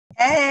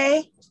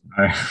Hey,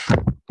 Hi.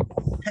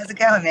 how's it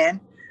going, man?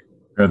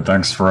 Good.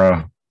 Thanks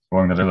for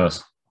going to do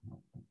this.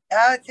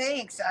 Oh,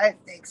 thanks.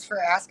 Thanks for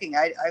asking.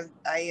 I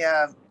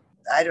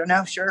don't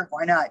know. Sure,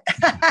 why not?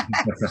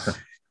 I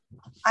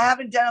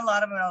haven't done a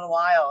lot of them in a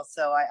while,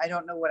 so I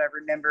don't know what I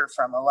remember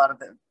from a lot of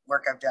the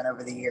work I've done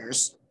over the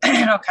years.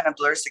 It all kind of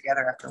blurs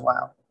together after a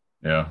while.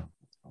 Yeah.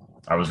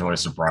 I was really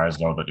surprised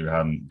though that you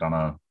hadn't done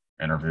a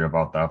interview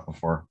about that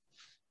before.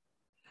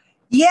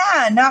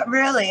 Yeah, not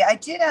really. I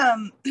did.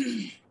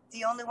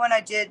 The only one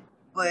I did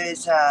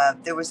was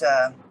there was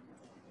a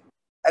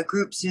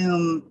group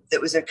Zoom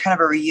that was a kind of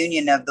a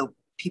reunion of the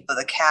people,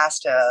 the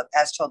cast of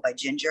As Told by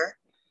Ginger,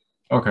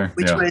 Okay.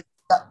 which Yeah. was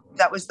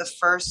that was the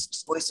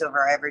first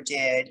voiceover I ever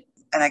did,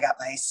 and I got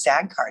my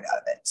SAG card out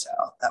of it, so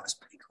that was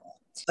pretty cool.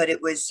 But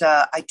it was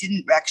I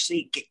didn't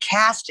actually get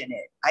cast in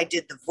it. I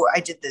did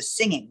the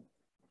singing,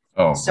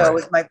 Oh, so it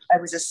right. was I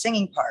was a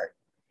singing part.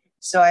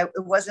 So it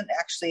wasn't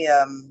actually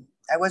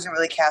I wasn't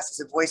really cast as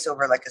a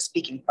voiceover like a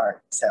speaking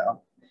part.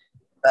 So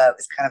it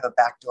was kind of a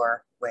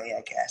backdoor way,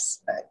 I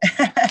guess.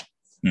 But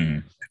Hmm.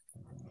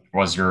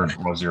 Was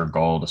your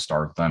goal to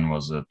start then?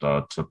 Was it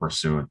to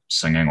pursue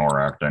singing or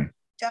acting?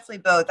 definitely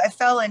both. I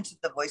fell into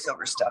the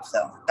voiceover stuff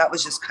though. That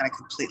was just kind of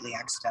completely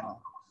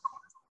accidental.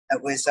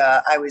 It was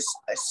I was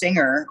a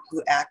singer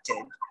who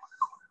acted.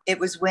 It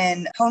was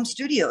when home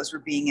studios were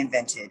being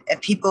invented and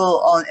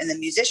and the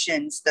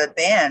musicians, the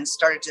bands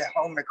started to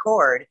home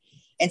record.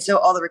 And so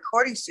all the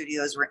recording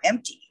studios were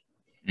empty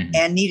Hmm.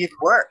 and needed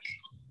work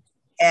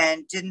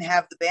and didn't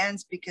have the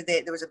bands because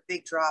there was a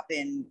big drop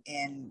in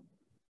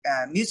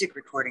music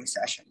recording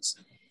sessions.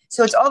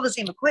 So it's all the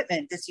same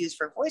equipment that's used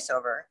for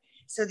voiceover.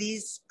 So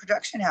these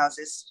production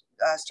houses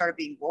started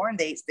being born.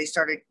 They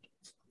started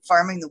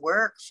farming the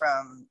work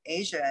from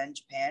Asia and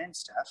Japan and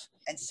stuff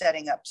and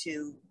setting up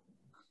to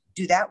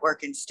do that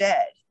work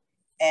instead.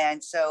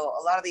 And so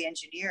a lot of the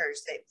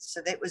engineers,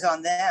 so it was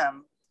on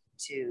them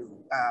to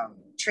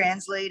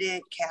translate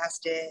it,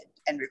 cast it,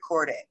 and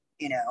record it,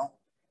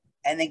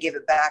 and then give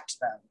it back to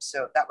them.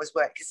 So that was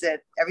because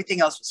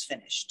everything else was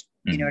finished.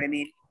 You know Hmm. what I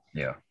mean?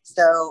 Yeah.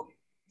 So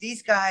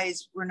these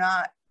guys were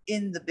not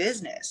in the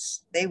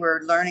business. They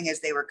were learning as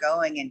they were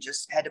going and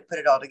just had to put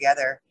it all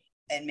together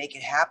and make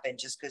it happen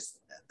just because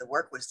the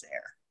work was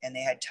there and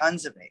they had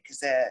tons of it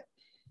because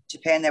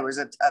Japan, there was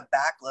a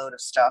backload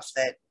of stuff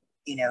that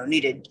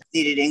needed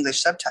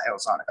English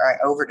subtitles on it or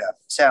overdub.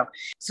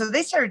 So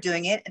they started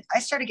doing it, and I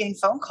started getting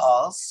phone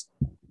calls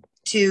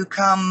to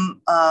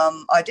come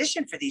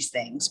audition for these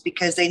things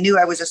because they knew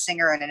I was a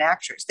singer and an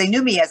actress. They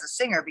knew me as a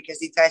singer because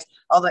these guys,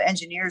 all the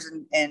engineers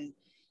and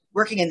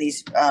working in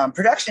these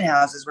production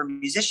houses were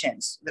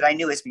musicians that I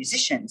knew as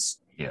musicians.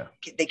 Yeah.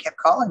 They kept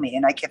calling me,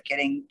 and I kept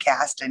getting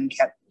cast and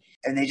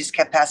they just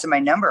kept passing my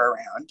number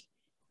around.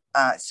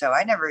 So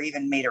I never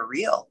even made a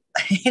reel.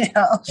 you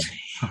know,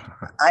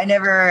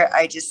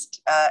 I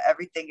just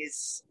everything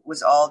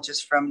was all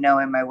just from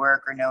knowing my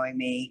work or knowing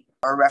me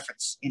or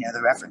reference,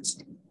 the reference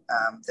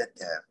that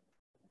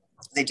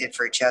they did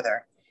for each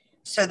other.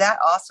 So that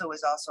also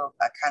was also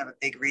a kind of a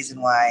big reason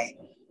why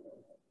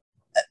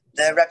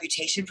the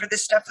reputation for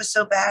this stuff was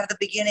so bad at the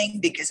beginning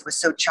because it was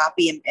so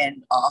choppy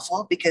and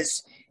awful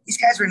because these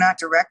guys were not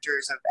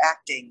directors of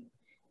acting.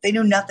 They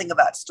knew nothing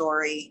about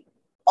story.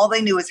 All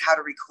they knew is how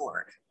to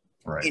record,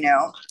 Right. you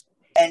know?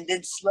 And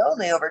then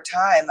slowly over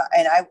time,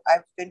 and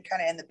I've been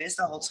kind of in the business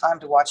the whole time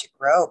to watch it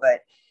grow,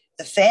 but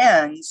the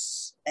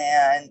fans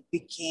and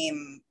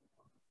became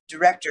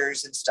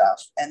directors and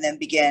stuff and then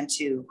began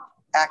to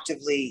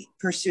actively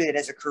pursue it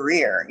as a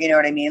career. You know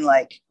what I mean?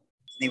 Like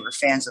they were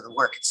fans of the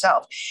work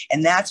itself.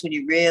 And that's when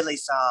you really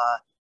saw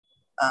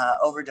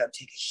Overdub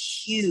take a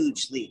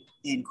huge leap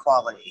in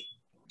quality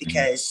Hmm.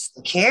 because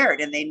they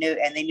cared and they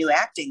knew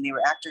acting. They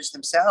were actors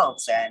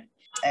themselves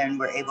and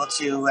were able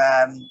to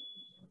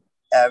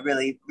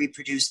really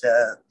reproduce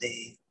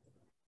the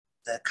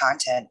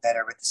content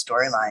better with the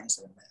storylines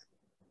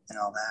and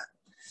all that.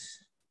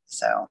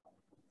 So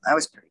that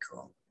was pretty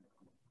cool.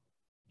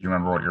 Do you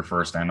remember what your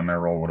first anime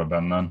role would have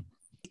been then?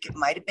 It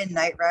might have been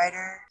Knight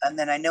Rider. And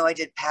then I know I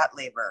did Pat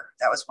Labor.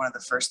 That was one of the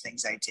first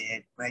things I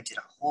did when I did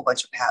a whole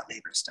bunch of Pat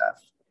Labor stuff.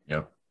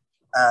 Yep.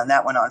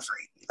 That went on for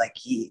like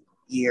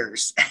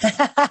years.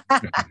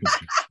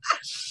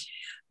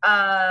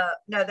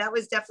 No, that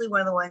was definitely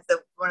one of the ones that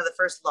one of the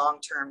first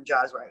long-term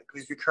jobs where it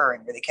was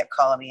recurring, where they kept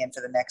calling me in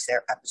for the next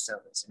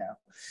episodes.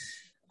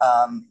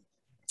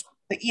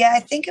 But yeah, I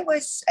think it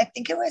was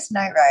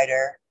Knight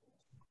Rider.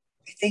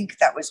 I think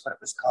that was what it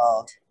was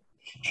called.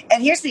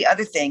 And here's the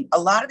other thing: a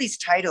lot of these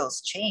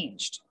titles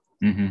changed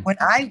Hmm. when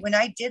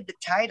I did the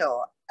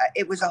title.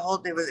 It was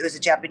a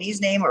Japanese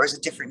name or it was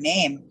a different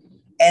name,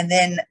 and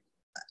then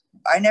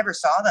I never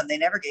saw them. They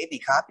never gave me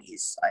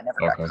copies. I never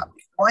got Okay.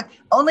 copies.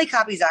 Only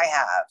copies I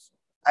have.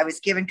 I was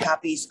given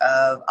copies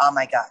of Oh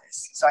My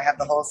Goddess, so I have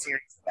the whole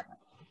series of them,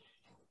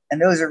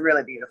 and those are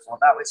really beautiful.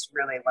 That was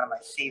really one of my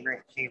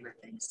favorite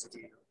things to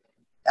do.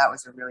 That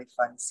was a really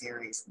fun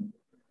series,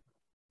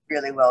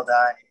 really well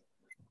done.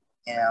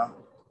 You know.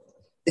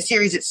 the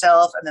series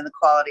itself, and then the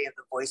quality of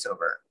the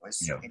voiceover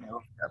was, Yep.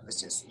 that was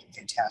just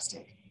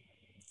fantastic.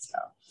 So,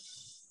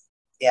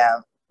 yeah,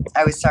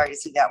 I was sorry to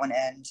see that one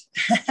end.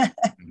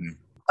 Mm-hmm.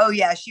 Oh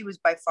yeah, she was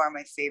by far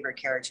my favorite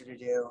character to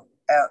do.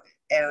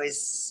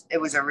 It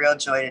was a real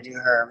joy to do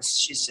her.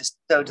 She's just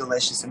so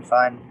delicious and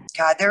fun.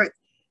 God,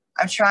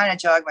 I'm trying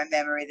to jog my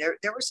memory.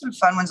 There were some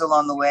fun ones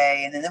along the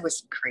way, and then there was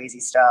some crazy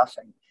stuff,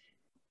 and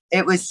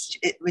it was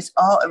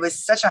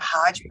such a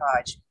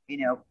hodgepodge,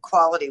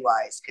 quality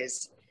wise,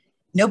 because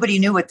nobody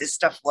knew what this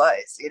stuff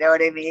was. You know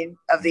what I mean?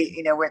 Of the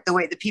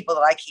the people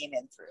that I came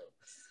in through,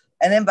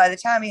 and then by the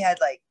time he had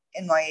like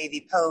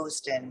NYAV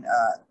Post, and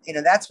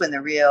that's when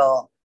the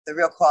real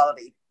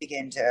quality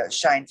began to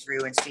shine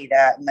through, and see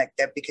that, and like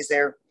that, because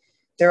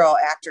they're all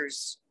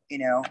actors,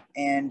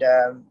 and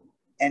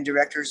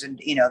directors, and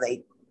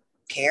they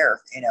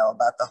care,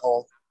 about the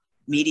whole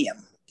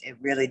medium. It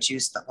really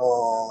juiced the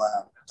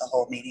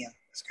whole medium.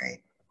 It's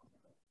great.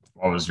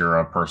 What was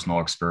your personal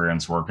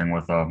experience working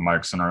with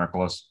Mike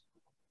Sinner-Nicholas?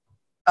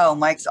 Oh,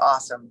 Mike's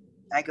awesome.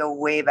 I go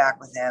way back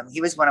with him.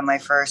 He was one of my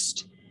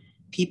first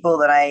people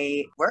that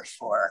I worked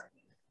for.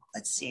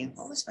 Let's see,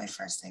 what was my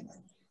first thing?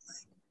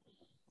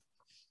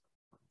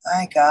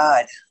 My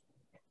God,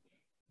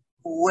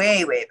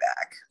 way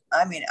back.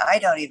 I mean, I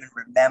don't even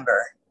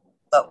remember,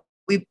 but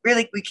we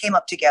came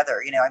up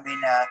together.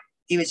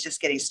 He was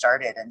just getting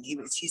started, and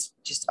he's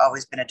just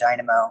always been a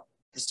dynamo.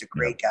 Just a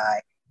great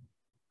guy.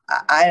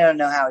 I don't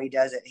know how he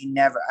does it.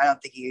 I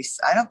don't think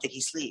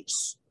he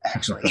sleeps,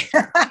 actually.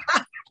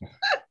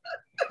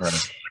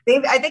 Right.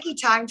 I think he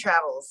time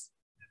travels,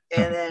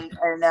 and then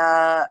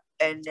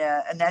and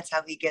that's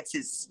how he gets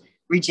his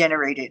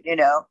regenerated.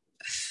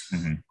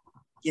 Mm-hmm.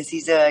 Yes,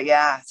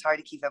 it's hard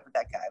to keep up with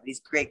that guy, but he's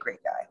a great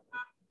guy.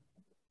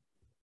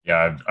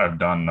 Yeah, I've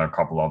done a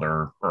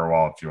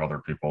few other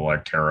people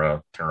like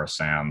Tara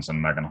Sands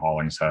and Megan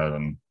Hollingshead,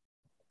 and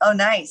oh,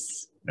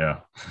 nice.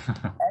 Yeah.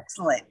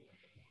 Excellent.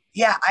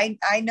 Yeah,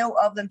 I know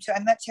of them too. I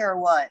met Tara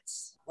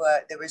once.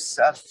 But there was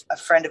a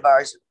friend of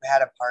ours who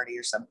had a party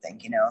or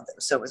something,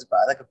 so it was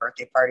like a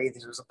birthday party.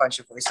 There was a bunch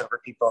of voiceover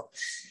people.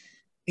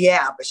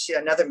 Yeah, but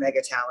another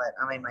mega talent.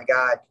 I mean, my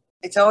God.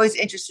 It's always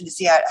interesting to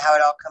see how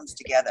it all comes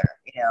together,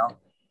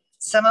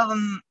 Some of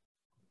them,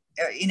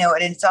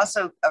 and it's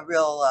also a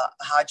real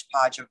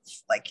hodgepodge of,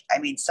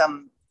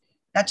 some,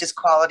 not just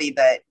quality,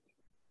 but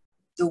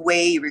the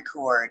way you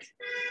record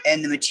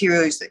and the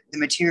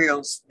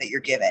materials that you're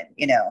given,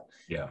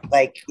 Yeah.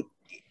 Like,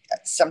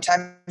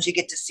 sometimes you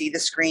get to see the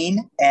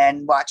screen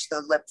and watch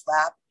the lip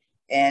flap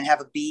and have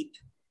a beep.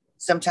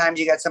 Sometimes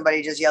you got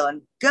somebody just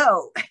yelling,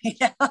 "Go!"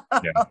 Yeah.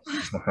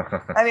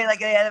 I mean,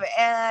 like,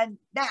 and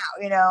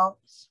now,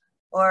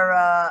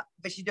 or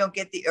but you don't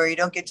get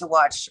to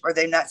watch, or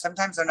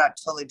sometimes they're not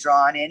totally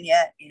drawn in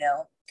yet,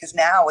 because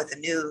now with the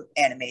new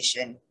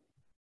animation,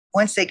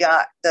 once they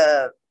got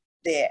the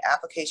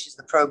applications,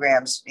 the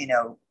programs,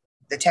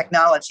 the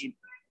technology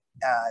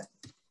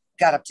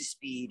got up to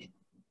speed.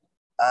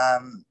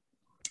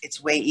 It's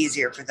way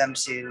easier for them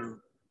to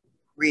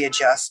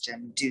readjust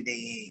and do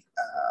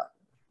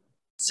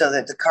so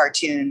that the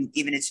cartoon,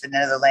 even if it's in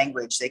another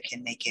language, they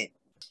can make it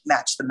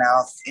match the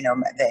mouth,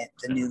 the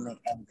new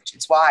language.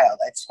 It's wild.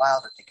 It's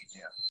wild what they can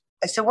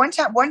do. So one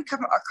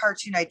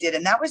cartoon I did,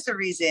 and that was the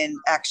reason,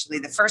 actually,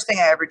 the first thing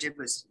I ever did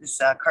was this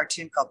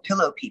cartoon called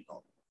Pillow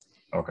People.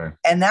 Okay.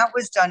 And that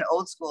was done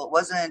old school. It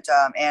wasn't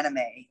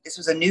anime. This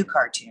was a new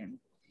cartoon.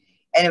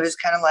 And it was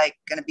kind of like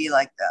going to be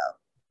like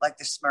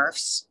the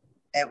Smurfs.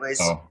 It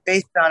was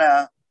based on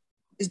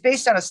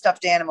a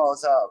stuffed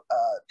animals.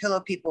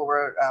 Pillow People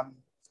were,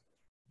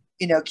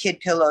 kid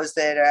pillows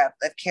that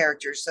have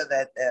characters, so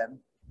that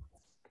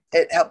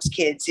it helps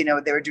kids. They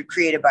were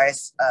created by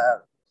a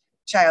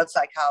child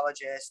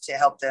psychologist to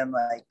help them,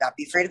 like, not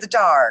be afraid of the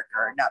dark,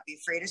 or not be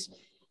afraid of,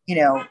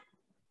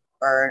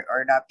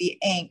 or not be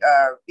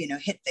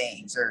hit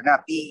things, or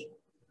not be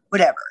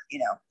whatever,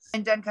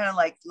 and done kind of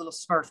like little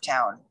Smurf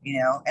Town,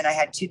 and I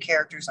had two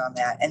characters on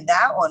that. And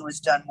that one was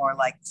done more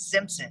like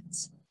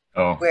Simpsons,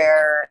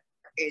 where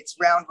it's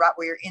round rock,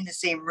 where you're in the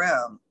same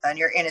room and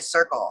you're in a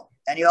circle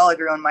and you all have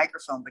your own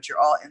microphone, but you're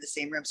all in the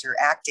same room. So you're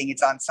acting,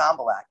 it's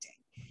ensemble acting.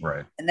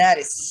 Right. And that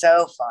is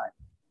so fun.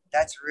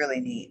 That's really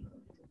neat,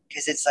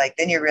 because it's like,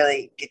 then you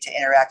really get to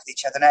interact with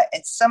each other.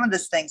 And some of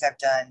those things I've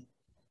done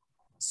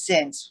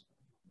since,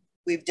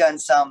 we've done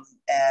some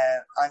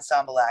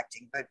ensemble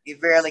acting, but you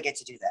rarely get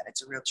to do that.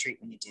 It's a real treat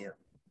when you do.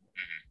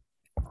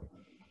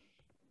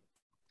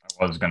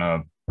 I was going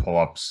to pull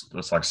up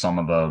just like some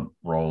of the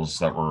roles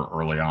that were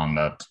early on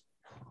that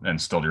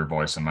instilled your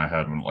voice in my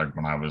head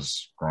when I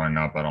was growing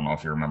up. I don't know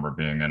if you remember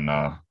being in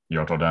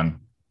Yotoden.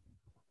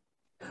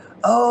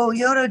 Oh,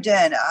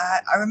 Yotoden.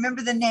 I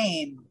remember the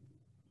name.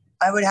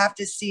 I would have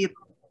to see a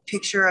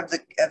picture of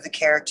the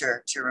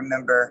character to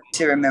remember.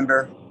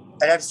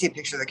 I'd have to see a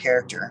picture of the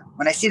character.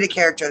 When I see the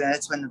character, then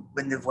it's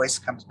when the voice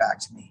comes back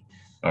to me.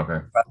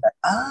 Okay.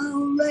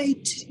 Oh,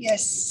 right.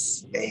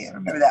 Yes. I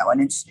remember that one.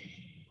 It's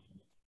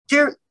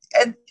there.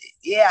 And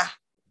yeah.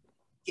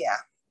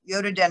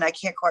 Yotoden, I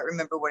can't quite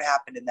remember what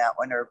happened in that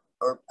one, or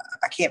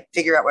I can't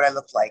figure out what I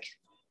looked like.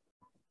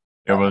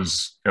 It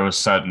was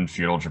set in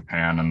feudal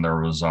Japan, and there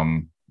was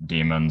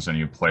demons, and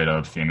you played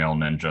a female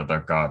ninja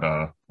that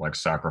got like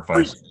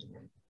sacrificed.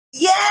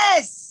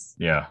 Yes.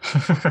 Yeah.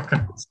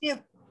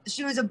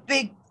 she was a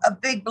big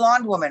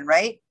blonde woman,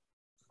 right?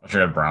 She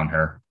had brown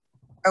hair.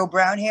 Oh,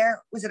 brown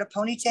hair. Was it a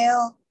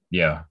ponytail?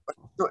 Yeah.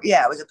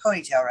 Yeah, it was a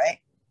ponytail, right?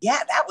 Yeah,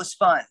 that was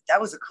fun.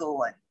 That was a cool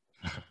one.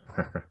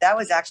 That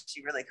was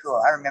actually really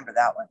cool. I remember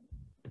that one.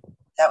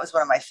 That was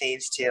one of my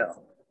faves too.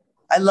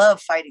 I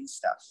love fighting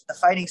stuff. The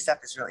fighting stuff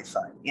is really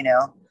fun, you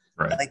know?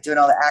 Right. I like doing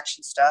all the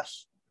action stuff.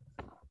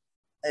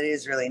 It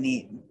is really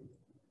neat.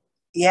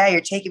 Yeah,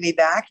 you're taking me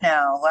back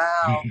now.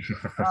 Wow.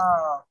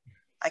 Oh,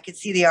 I could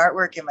see the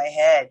artwork in my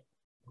head.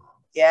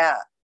 Yeah,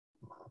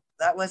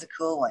 that was a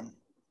cool one.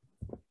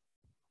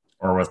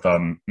 Or with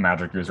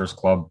Magic Users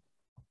Club.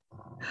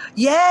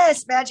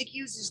 Yes, Magic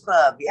Users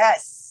Club.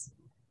 Yes.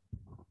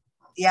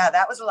 Yeah,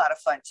 that was a lot of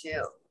fun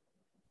too.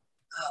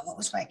 Oh, what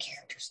was my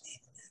character's name?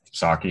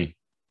 Saki.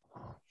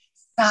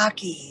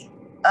 Saki.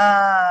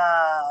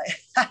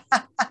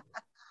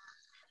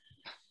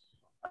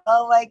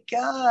 Oh my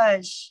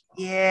gosh.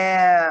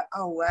 Yeah.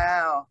 Oh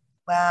wow.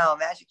 Wow.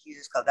 Magic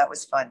Users Club. That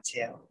was fun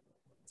too.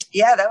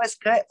 Yeah, that was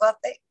good. Well,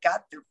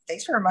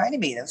 thanks for reminding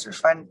me. Those were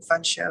fun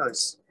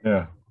shows.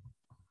 Yeah.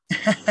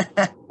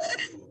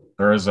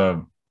 There is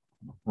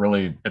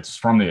it's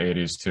from the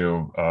 80s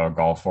too,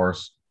 Gall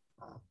Force.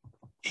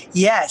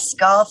 Yes,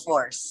 Gall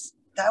Force.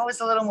 That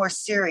was a little more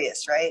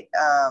serious, right?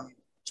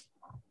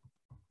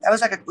 That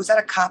was was that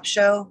a cop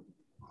show?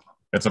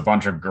 It's a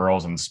bunch of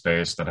girls in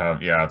space that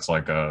have, it's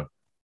like a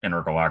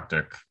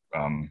intergalactic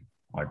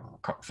like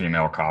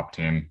female cop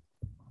team.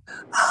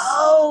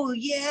 Oh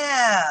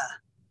yeah.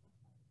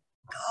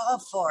 Gall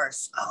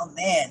Force. Oh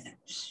man.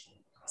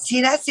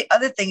 See, that's the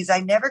other thing is I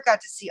never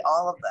got to see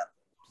all of them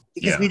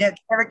because we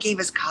never gave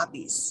us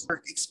copies.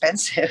 They're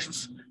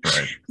expensive.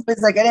 Right.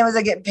 It's like I didn't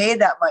was getting paid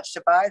that much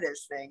to buy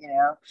this thing, you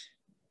know.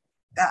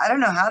 I don't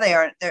know how they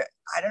are.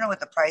 I don't know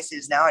what the price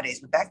is nowadays,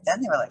 but back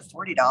then they were like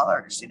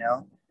 $40, you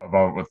know.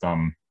 About with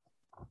playing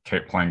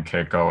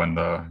Keiko in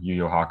the Yu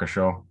Yu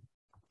Hakusho.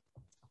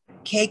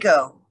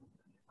 Keiko.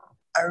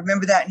 I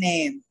remember that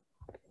name.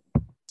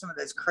 Some of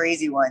those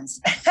crazy ones.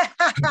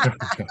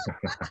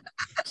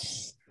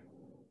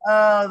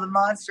 Oh, the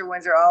monster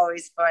ones are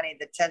always funny.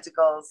 The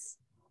tentacles,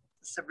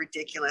 some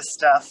ridiculous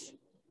stuff.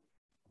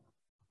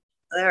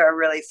 They're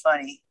really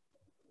funny.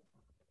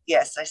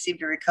 Yes, I seem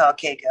to recall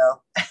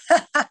Keiko.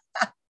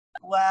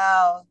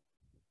 Wow.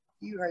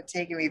 You are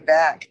taking me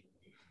back.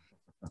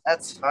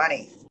 That's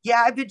funny.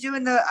 Yeah, I've been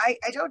doing I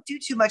don't do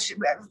too much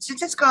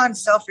since it's gone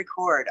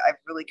self-record. I've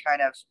really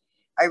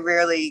I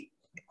rarely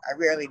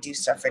do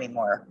stuff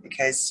anymore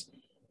because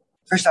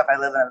first off, I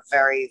live in a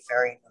very,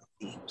 very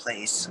noisy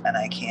place and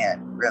I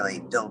can't really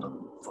build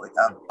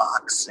a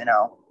box, you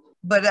know.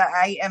 But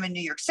I am in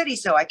New York City,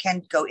 so I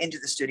can go into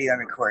the studio and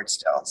record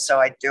still.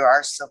 So there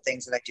are still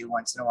things that I do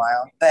once in a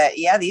while. But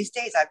yeah, these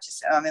days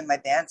I'm in my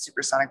band,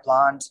 Supersonic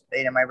Blonde,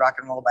 you know, my rock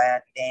and roll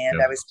band. And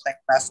I was playing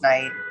last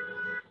night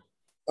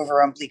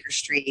over on Bleecker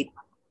Street,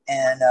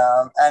 and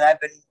I've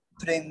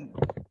been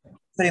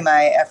putting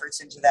my efforts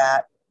into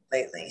that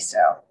lately. So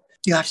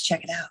you have to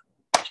check it out.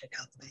 Check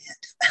out the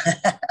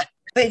band.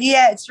 But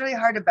yeah, it's really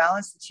hard to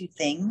balance the two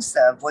things: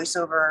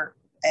 voiceover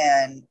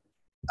and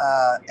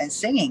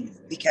singing,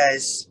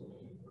 because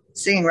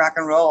singing rock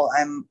and roll,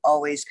 I'm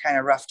always kind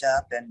of roughed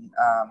up and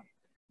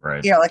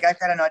right. You know, like I've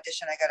got an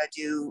audition I got to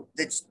do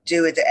that's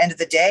due at the end of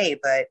the day,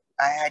 but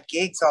I had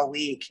gigs all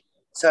week,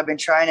 so I've been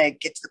trying to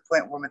get to the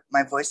point where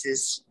my voice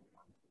is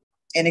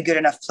in a good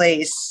enough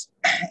place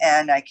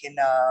and I can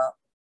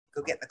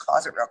go get in the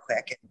closet real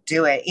quick and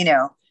do it. You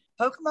know,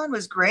 Pokemon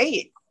was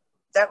great.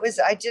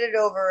 I did it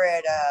over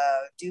at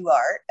Do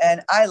Art,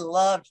 and I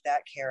loved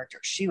that character.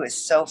 She was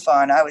so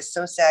fun. I was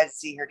so sad to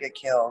see her get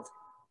killed.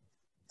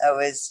 That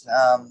was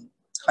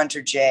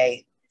Hunter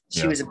J.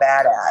 She was a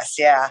badass.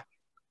 Yeah.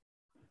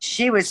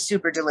 She was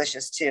super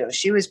delicious too.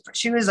 She was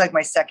like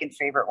my second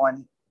favorite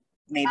one,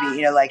 maybe,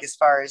 you know, like as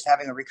far as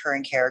having a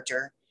recurring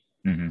character.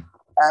 Mm-hmm.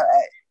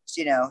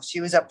 You know,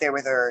 she was up there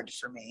with Erd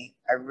for me.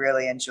 I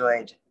really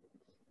enjoyed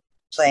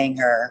playing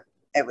her.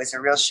 It was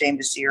a real shame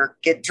to see her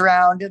get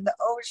drowned in the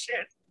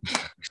ocean.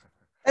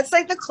 That's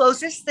like the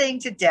closest thing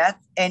to death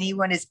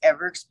anyone has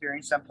ever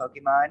experienced on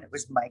Pokemon. It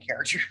was my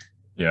character.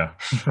 Yeah.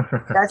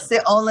 That's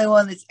the only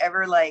one that's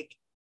ever like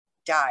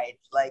died.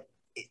 Like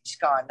it's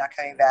gone, not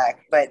coming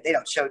back. But they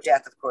don't show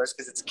death, of course,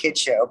 because it's a kid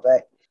show.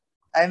 But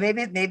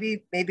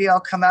maybe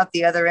I'll come out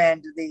the other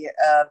end of the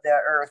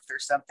earth or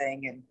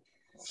something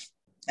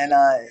and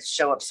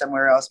show up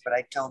somewhere else. But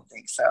I don't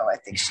think so. I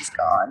think she's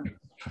gone.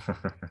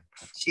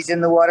 She's in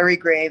the watery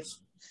grave,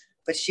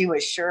 but she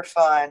was sure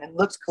fun and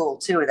looked cool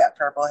too with that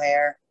purple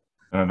hair.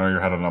 I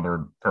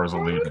know there was a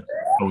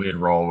lead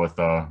role with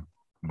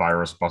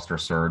Virus Buster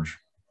Serge.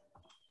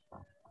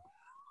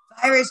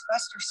 Virus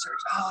Buster Serge.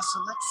 Oh, so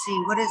let's see.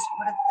 What if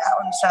that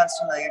one sounds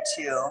familiar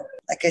too?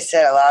 Like I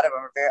said, a lot of them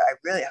are very. I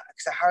really,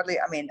 because I hardly.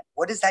 I mean,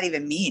 what does that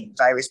even mean?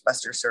 Virus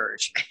Buster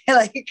Serge.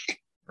 Like,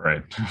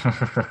 Right.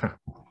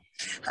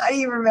 how do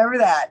you remember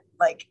that?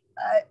 Like,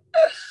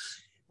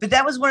 but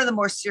that was one of the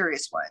more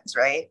serious ones,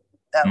 right?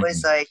 That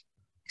was like,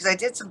 because I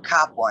did some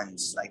cop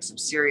ones, like some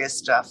serious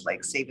stuff,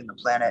 like saving the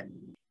planet.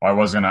 I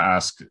was gonna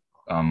ask,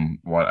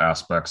 what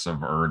aspects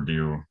of do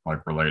you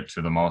like relate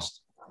to the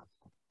most?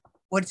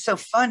 What's so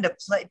fun to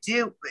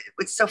do?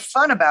 What's so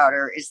fun about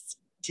her is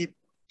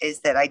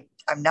that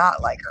I'm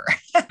not like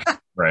her.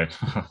 Right.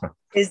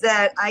 Is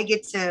that I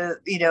get to,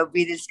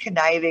 be this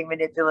conniving,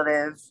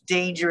 manipulative,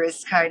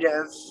 dangerous kind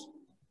of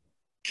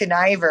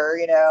conniver.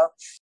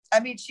 I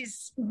mean,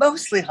 she's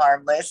mostly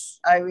harmless.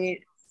 I mean,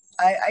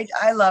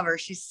 I love her.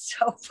 She's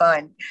so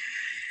fun.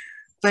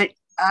 But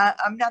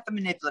I'm not the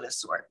manipulative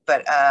sort,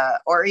 but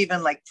or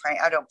even like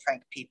prank. I don't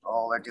prank people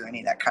or do any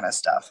of that kind of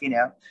stuff.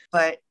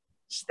 But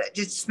that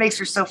just makes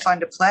her so fun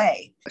to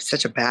play.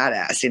 Such a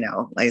badass,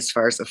 like as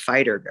far as the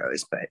fighter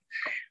goes. But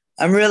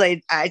I'm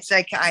really, it's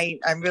like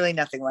I'm really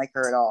nothing like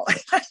her at all.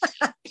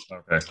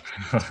 Okay.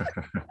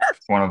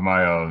 One of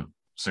my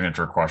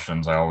signature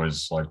questions I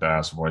always like to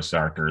ask voice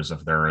actors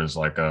if there is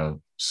like a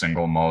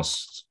single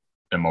most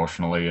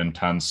emotionally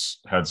intense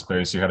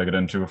headspace you had to get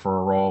into for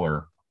a role,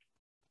 or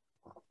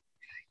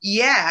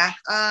yeah,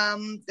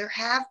 there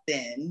have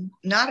been.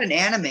 Not an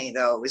anime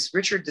though. It was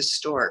Richard the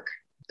Stork.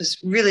 It was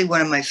really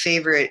one of my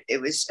favorite.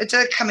 It's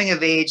a coming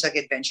of age like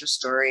adventure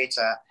story.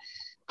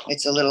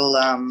 It's a little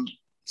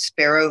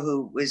sparrow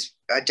who was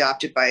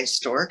adopted by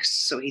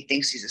storks, so he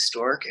thinks he's a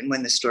stork. And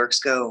when the storks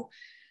go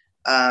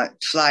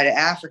fly to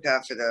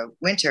Africa for the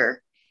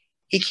winter,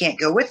 he can't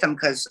go with them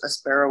because a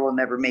sparrow will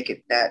never make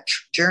it that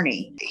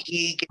journey.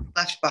 He gets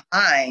left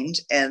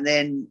behind, and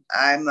then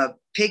I'm a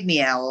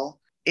pygmy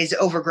owl, is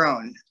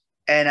overgrown,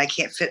 and I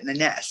can't fit in the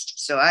nest.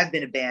 So I've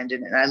been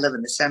abandoned, and I live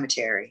in the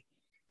cemetery.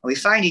 And we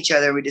find each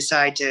other, and we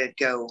decide to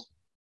go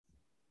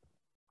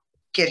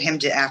get him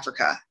to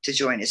Africa to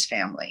join his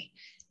family.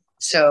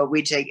 So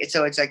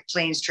it's like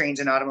planes, trains,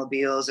 and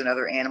automobiles, and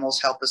other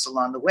animals help us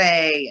along the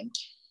way, and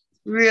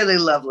really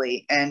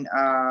lovely. And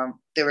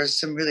there were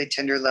some really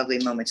tender, lovely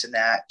moments in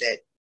that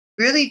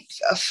really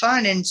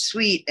fun and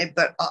sweet,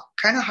 but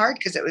kind of hard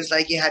because it was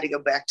like you had to go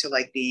back to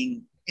like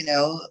being,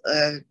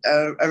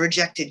 a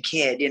rejected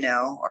kid,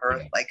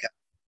 or like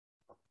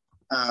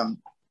the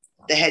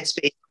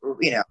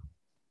headspace,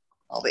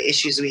 all the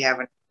issues we have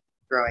when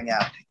growing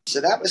up.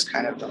 So that was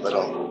kind of a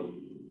little.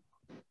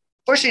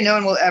 Fortunately, no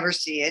one will ever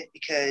see it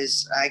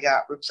because I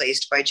got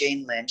replaced by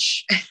Jane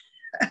Lynch.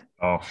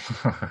 oh.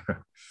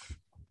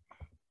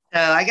 So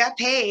I got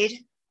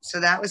paid, so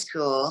that was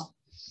cool.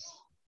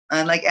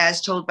 And like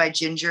as told by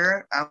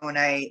Ginger, when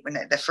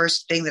the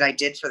first thing that I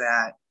did for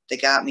that, they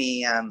got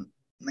me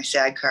my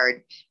SAG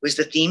card was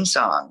the theme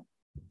song,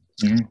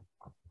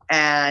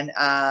 and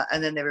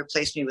then they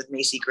replaced me with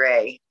Macy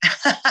Gray.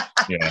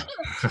 Yeah.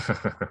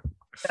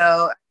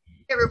 So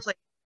I replaced.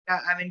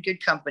 I'm in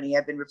good company.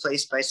 I've been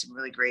replaced by some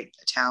really great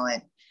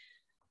talent,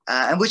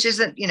 and which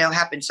isn't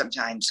happens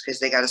sometimes because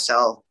they got to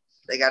sell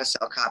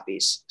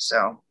copies.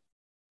 So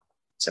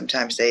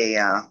sometimes they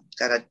got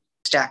to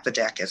stack the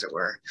deck, as it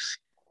were.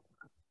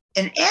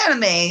 In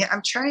anime,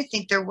 I'm trying to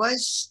think. There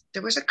was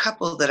a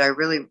couple that I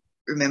really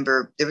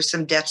remember. There was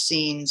some death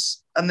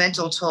scenes. A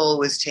mental toll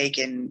was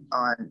taken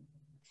on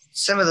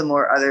some of the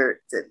more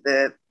other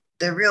the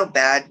real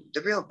bad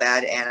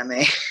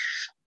anime,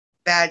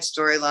 bad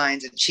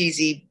storylines and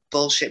cheesy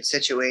bullshit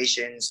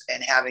situations,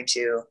 and having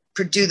to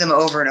do them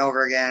over and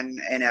over again.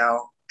 And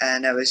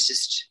it was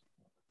just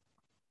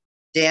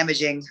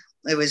damaging.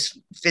 It was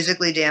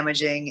physically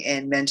damaging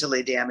and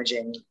mentally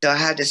damaging. So I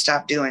had to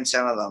stop doing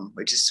some of them,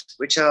 which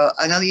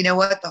I know,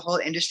 the whole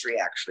industry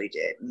actually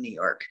did in New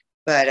York.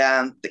 But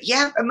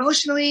yeah,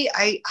 emotionally,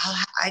 I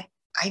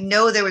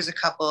know there was a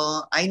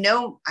couple. I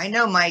know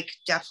Mike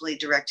definitely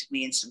directed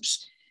me in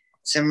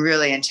some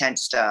really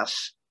intense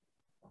stuff,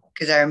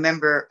 because I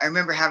remember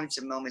having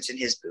some moments in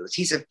his booth.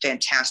 He's a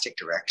fantastic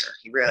director.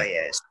 He really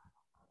is.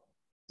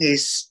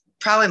 He's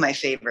probably my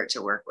favorite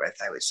to work with,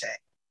 I would say.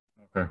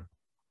 Okay.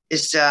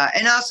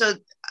 And also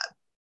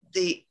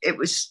it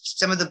was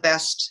some of the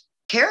best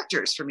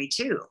characters for me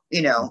too,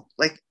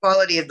 like the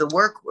quality of the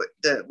work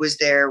that was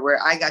there, where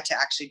I got to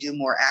actually do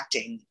more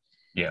acting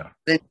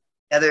than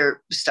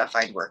other stuff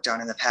I'd worked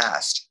on in the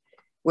past,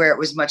 where it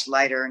was much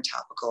lighter and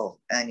topical,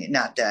 and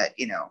not that,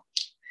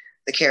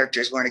 the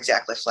characters weren't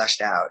exactly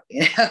fleshed out.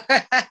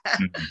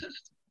 Mm-hmm.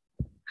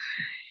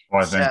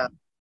 Well, I think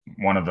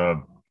one of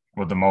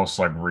the most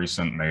like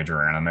recent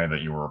major anime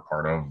that you were a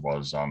part of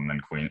was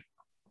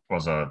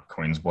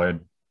Queen's Blade.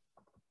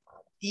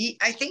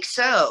 I think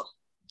so.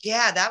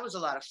 Yeah, that was a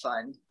lot of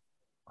fun.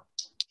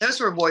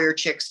 Those were warrior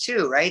chicks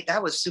too, right?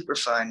 That was super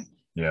fun.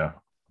 Yeah.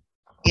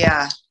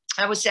 Yeah.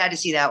 I was sad to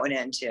see that one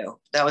end too.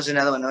 That was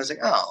another one I was like,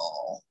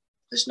 oh,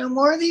 there's no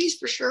more of these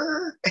for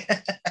sure.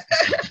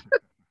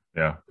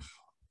 Yeah.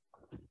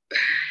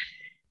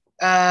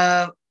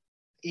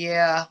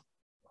 Yeah.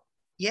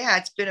 Yeah,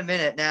 it's been a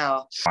minute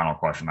now. Final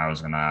question I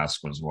was going to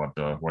ask was what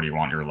do you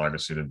want your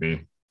legacy to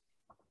be?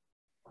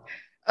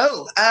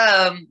 Oh,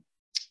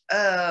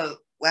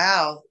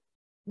 wow.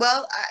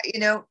 Well,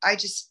 I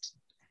just,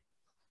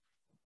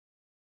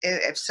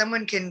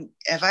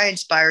 if I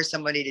inspire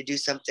somebody to do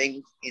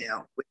something,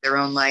 with their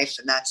own life,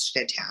 and that's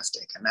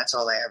fantastic. And that's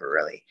all I ever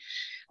really,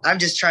 I'm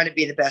just trying to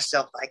be the best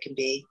self I can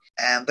be.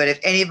 But if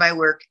any of my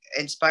work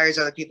inspires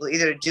other people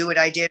either to do what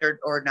I did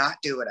or not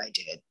do what I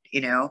did,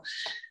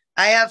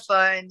 I have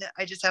fun.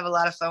 I just have a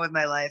lot of fun with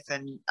my life,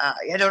 and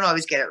I don't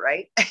always get it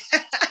right.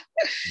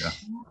 Yeah.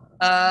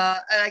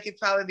 And I could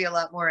probably be a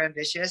lot more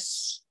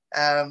ambitious,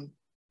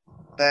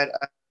 but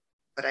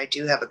I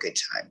do have a good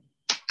time.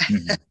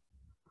 Mm-hmm.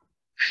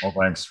 Well,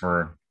 thanks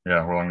for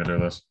willing to do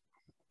this.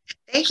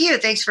 Thank you.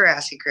 Thanks for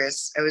asking,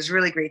 Chris. It was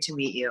really great to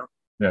meet you.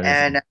 Yeah,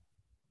 and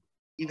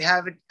you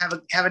have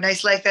a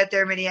nice life out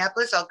there in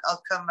Minneapolis.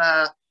 I'll come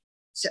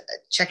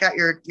check out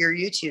your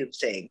YouTube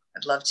thing.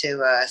 I'd love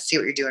to see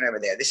what you're doing over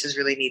there. This is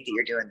really neat that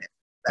you're doing this.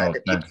 That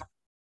people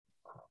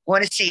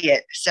want to see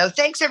it. So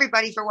thanks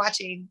everybody for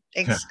watching.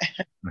 Thanks.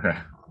 Okay.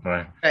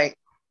 Bye. Right.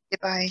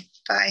 Goodbye.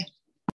 Bye.